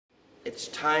It's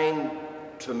time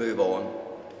to move on.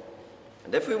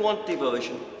 And if we want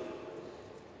devolution,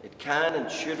 it can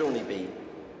and should only be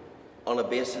on a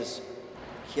basis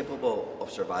capable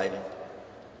of surviving.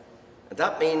 And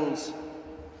that means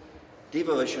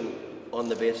devolution on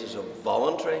the basis of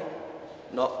voluntary,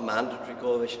 not mandatory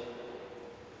coalition,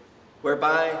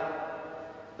 whereby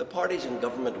the parties in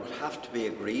government would have to be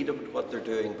agreed about what they're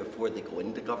doing before they go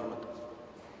into government,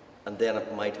 and then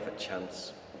it might have a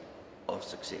chance of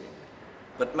succeeding.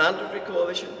 But mandatory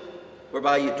coalition,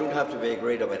 whereby you don't have to be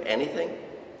agreed about anything,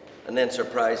 and then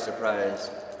surprise,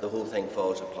 surprise, the whole thing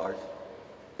falls apart,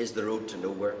 is the road to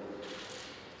nowhere.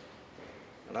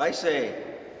 And I say,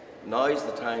 now's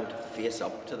the time to face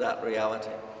up to that reality.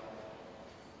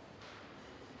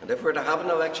 And if we're to have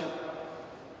an election,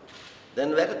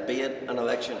 then let it be an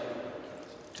election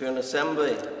to an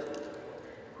assembly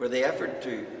where the effort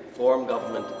to form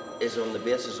government is on the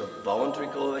basis of voluntary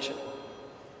coalition.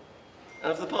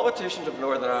 And if the politicians of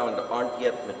Northern Ireland aren't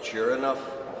yet mature enough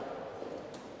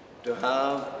to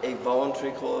have a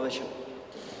voluntary coalition,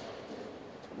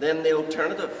 then the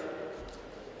alternative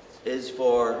is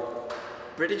for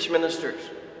British ministers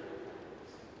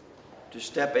to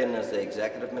step in as the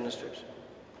executive ministers,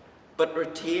 but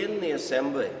retain the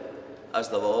Assembly as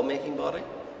the law-making body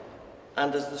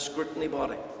and as the scrutiny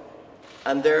body,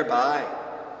 and thereby,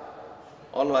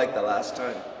 unlike the last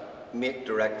time, make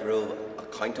direct rule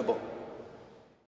accountable